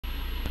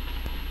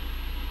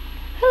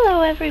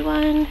Hello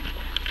everyone.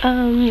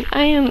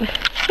 I am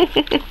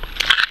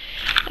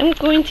I'm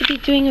going to be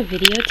doing a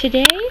video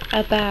today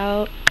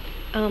about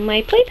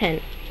my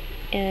playpen,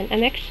 and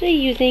I'm actually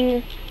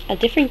using a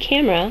different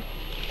camera,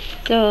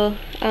 so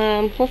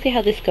we'll see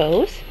how this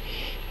goes.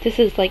 This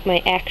is like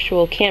my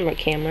actual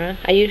camera.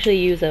 I usually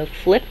use a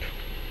flip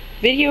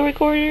video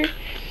recorder,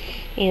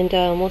 and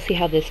we'll see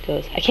how this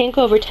goes. I can't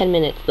go over 10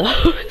 minutes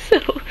though,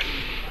 so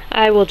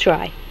I will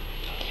try.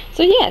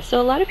 So yeah, so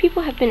a lot of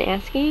people have been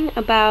asking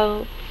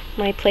about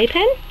my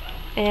playpen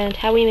and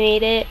how we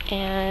made it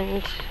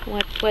and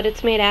what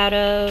it's made out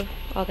of,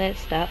 all that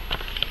stuff.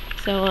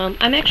 So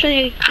I'm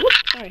actually,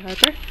 whoops, sorry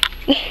Harper.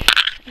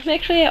 I'm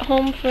actually at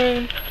home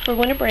for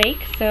winter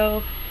break,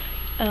 so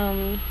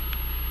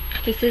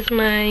this is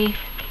my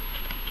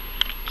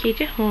cage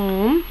at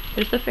home.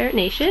 There's the Ferret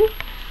Nation,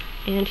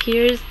 and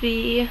here's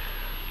the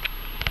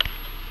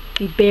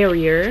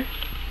barrier,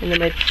 and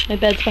then my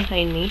bed's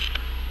behind me.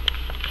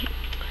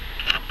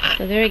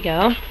 So there we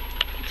go.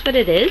 That's what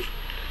it is.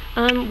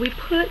 We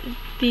put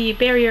the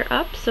barrier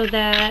up so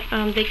that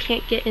they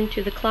can't get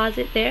into the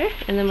closet there,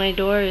 and then my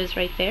door is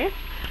right there.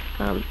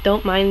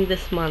 Don't mind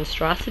this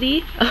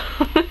monstrosity.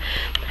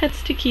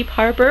 That's to keep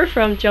Harper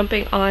from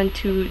jumping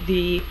onto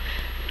the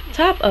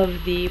top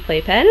of the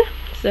playpen.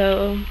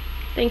 So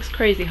thanks,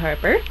 crazy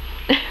Harper.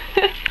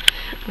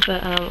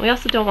 But we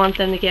also don't want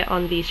them to get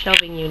on the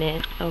shelving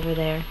unit over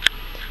there.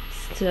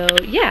 So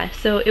yeah,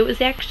 so it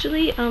was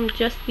actually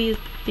just these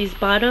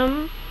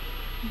bottom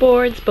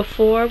boards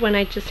before, when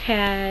I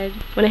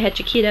had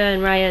Chiquita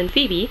and Raya and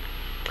Phoebe.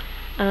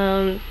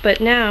 But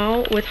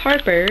now with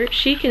Harper,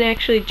 she can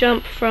actually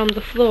jump from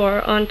the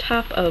floor on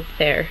top of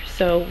there,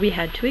 so we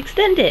had to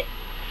extend it.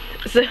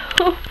 So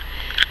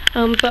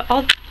but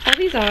all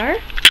these are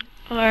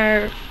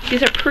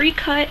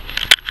pre-cut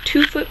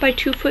 2-foot by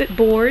 2-foot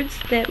boards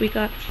that we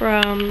got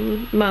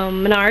from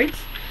Menards.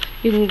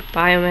 You can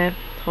buy them at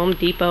Home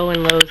Depot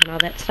and Lowe's and all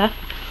that stuff,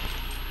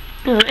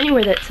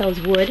 anywhere that sells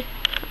wood.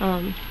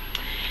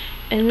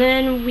 And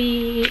then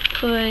we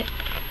put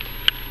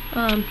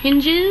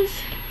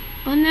hinges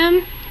on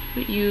them.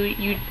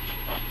 You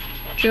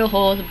drill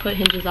holes and put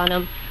hinges on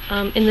them.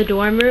 In the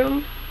dorm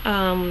room,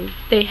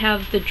 they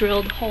have the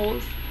drilled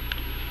holes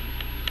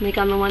like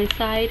on the one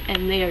side,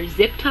 and they are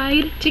zip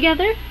tied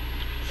together.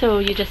 So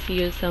you just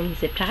use some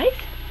zip ties,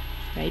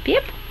 right,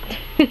 Pip?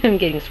 I'm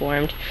getting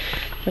swarmed.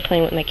 I'm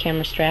playing with my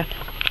camera strap.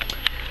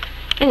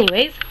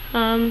 Anyways,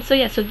 so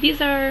yeah, so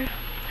these are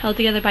held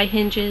together by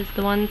hinges.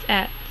 The ones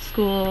at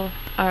school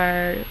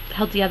are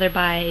held together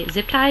by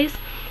zip ties,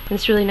 and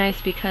it's really nice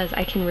because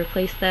I can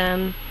replace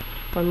them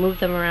or move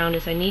them around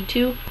as I need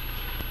to.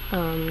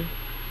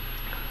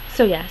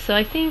 So yeah, so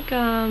I think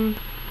oh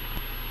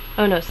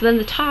no, so then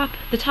the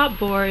top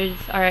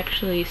boards are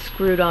actually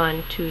screwed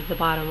on to the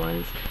bottom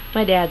ones.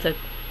 My dad's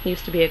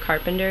used to be a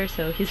carpenter,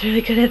 so he's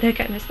really good at that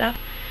kind of stuff.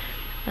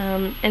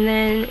 And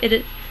then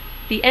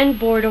the end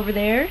board over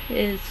there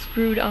is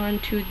screwed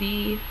onto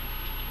the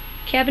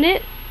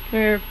cabinet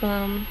or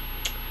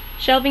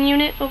shelving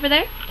unit over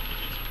there,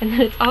 and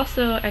then it's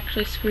also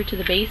actually screwed to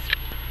the base,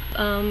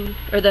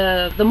 or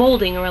the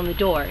molding around the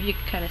door. You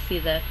can kind of see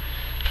the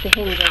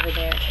hinge over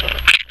there. So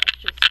it's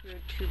just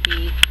screwed to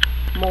the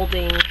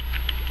molding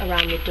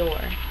around the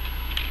door.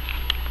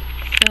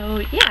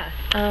 So yeah,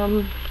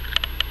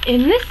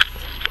 in this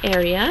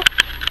area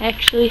I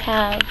actually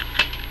have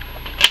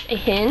a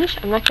hinge.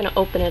 I'm not going to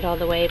open it all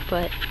the way,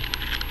 but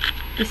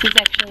this is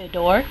actually a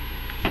door,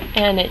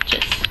 and it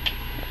just...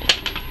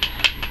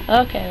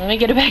 Okay, let me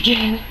get it back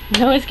in.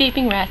 No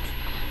escaping rats.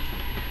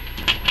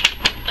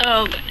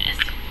 Oh goodness.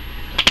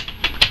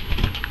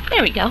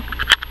 There we go.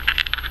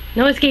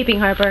 No escaping,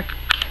 Harper.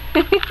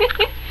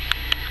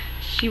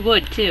 She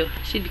would too.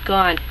 She'd be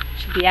gone.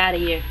 She'd be out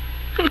of here.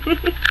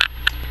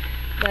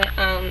 But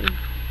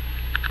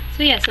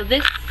so yeah, so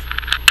this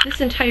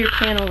entire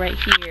panel right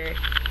here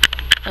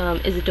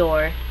is a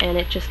door, and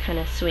it just kind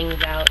of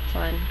swings out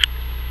on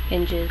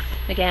hinges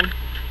again.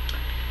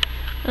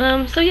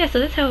 So yeah, so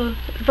that's how,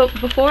 but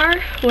before,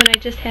 when I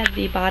just had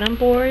the bottom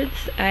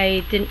boards,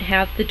 I didn't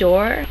have the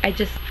door. I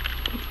just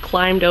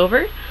climbed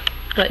over.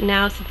 But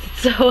now, since it's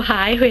so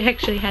high, we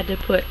actually had to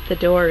put the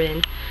door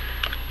in.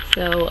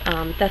 So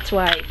that's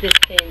why this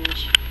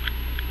hinge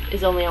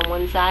is only on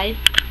one side.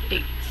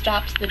 It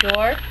stops the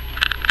door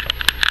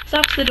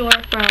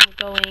from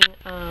going,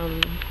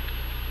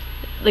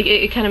 like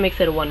it kind of makes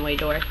it a one-way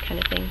door kind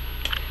of thing.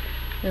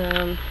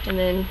 And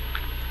then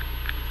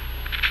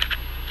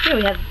here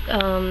we have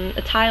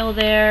a tile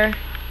there.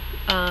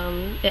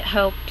 It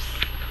helps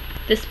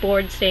this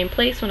board stay in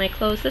place when I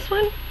close this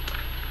one.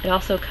 It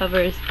also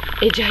covers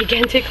a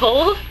gigantic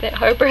hole that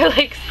Harper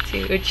likes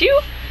to chew.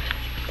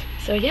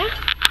 So yeah,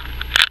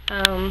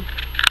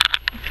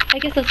 I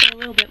guess I'll say a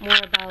little bit more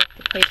about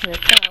the playpen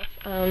itself.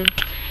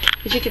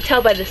 As you can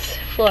tell by this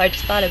floor, I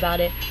just thought about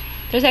it.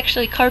 There's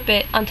actually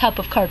carpet on top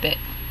of carpet,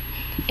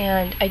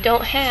 and I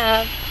don't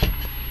have...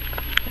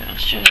 I'll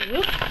show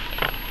you.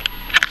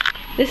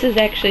 This is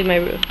actually my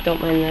room.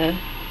 Don't mind the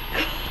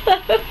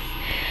clothes.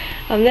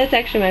 That's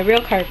actually my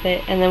real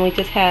carpet, and then we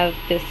just have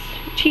this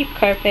cheap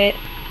carpet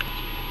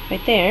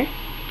right there.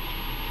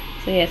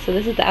 So yeah, so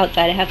this is the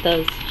outside. I have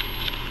those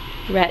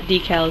rat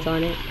decals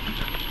on it.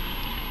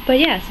 But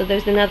yeah, so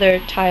there's another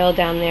tile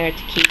down there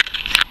to keep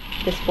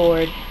this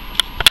board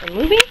from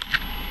moving.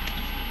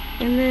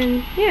 And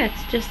then, yeah,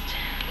 it's just,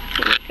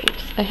 oh my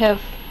goodness, I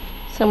have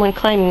someone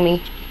climbing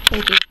me.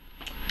 Thank you.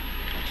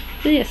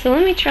 So yeah, so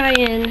let me try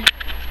and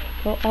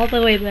go all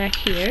the way back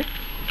here.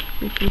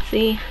 You can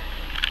see,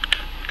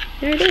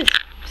 there it is.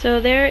 So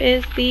there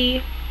is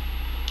the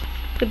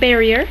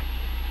barrier,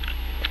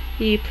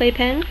 the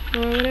playpen,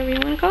 or whatever you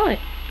want to call it.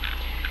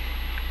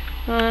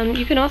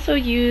 You can also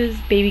use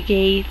baby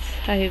gates.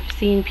 I've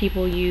seen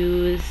people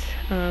use,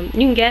 you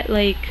can get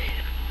like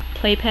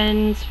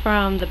playpens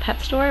from the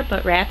pet store,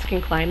 but rats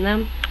can climb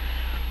them.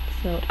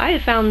 So I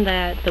have found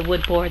that the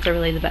wood boards are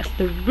really the best.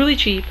 They're really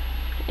cheap,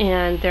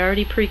 and they're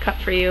already pre-cut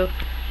for you.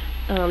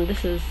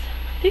 This is,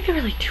 I think they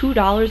were like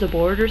 $2 a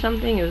board or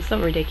something. It was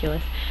something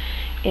ridiculous.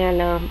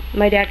 And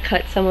my dad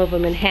cut some of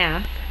them in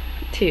half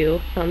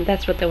too.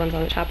 That's what the ones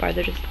on the top are.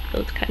 They're just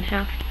those cut in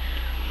half.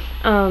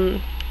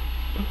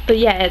 But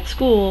yeah, at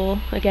school,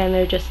 again,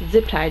 they're just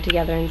zip tied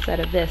together instead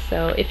of this.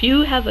 So if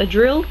you have a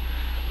drill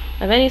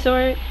of any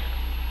sort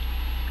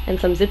and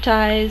some zip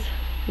ties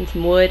and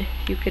some wood,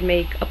 you could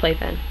make a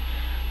playpen.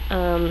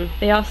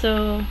 They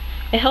also,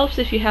 it helps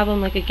if you have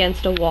them like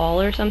against a wall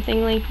or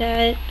something like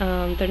that.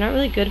 They're not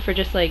really good for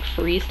just like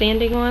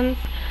freestanding ones,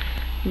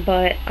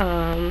 but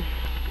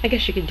I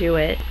guess you could do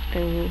it.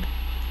 And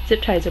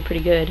zip ties are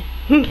pretty good.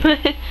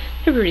 They're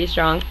pretty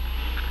strong.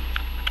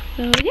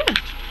 So yeah.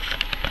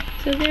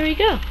 So there we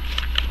go.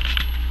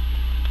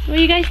 So what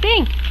do you guys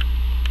think?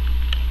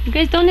 You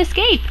guys don't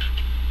escape.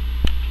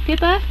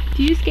 Pippa,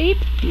 do you escape?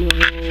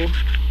 No.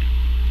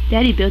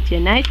 Daddy built you a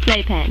nice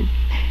playpen.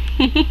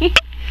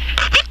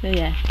 So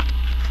yeah,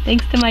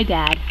 thanks to my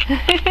dad.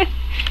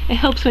 It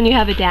helps when you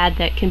have a dad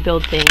that can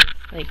build things.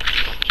 Like,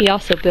 he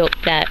also built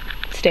that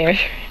stair,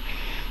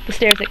 the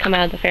stairs that come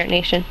out of the Ferret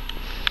Nation.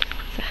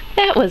 So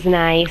that was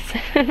nice.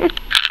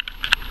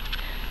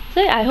 So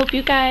yeah, I hope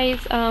you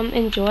guys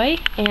enjoy,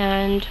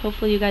 and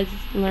hopefully you guys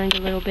learned a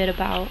little bit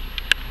about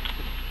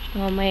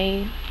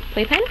my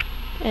playpen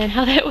and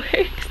how that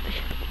works.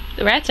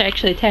 The rats are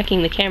actually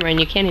attacking the camera and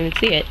you can't even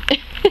see it.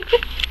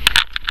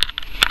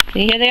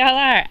 See, here they all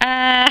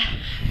are.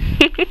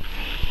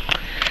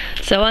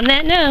 So on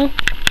that note,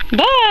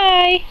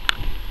 bye!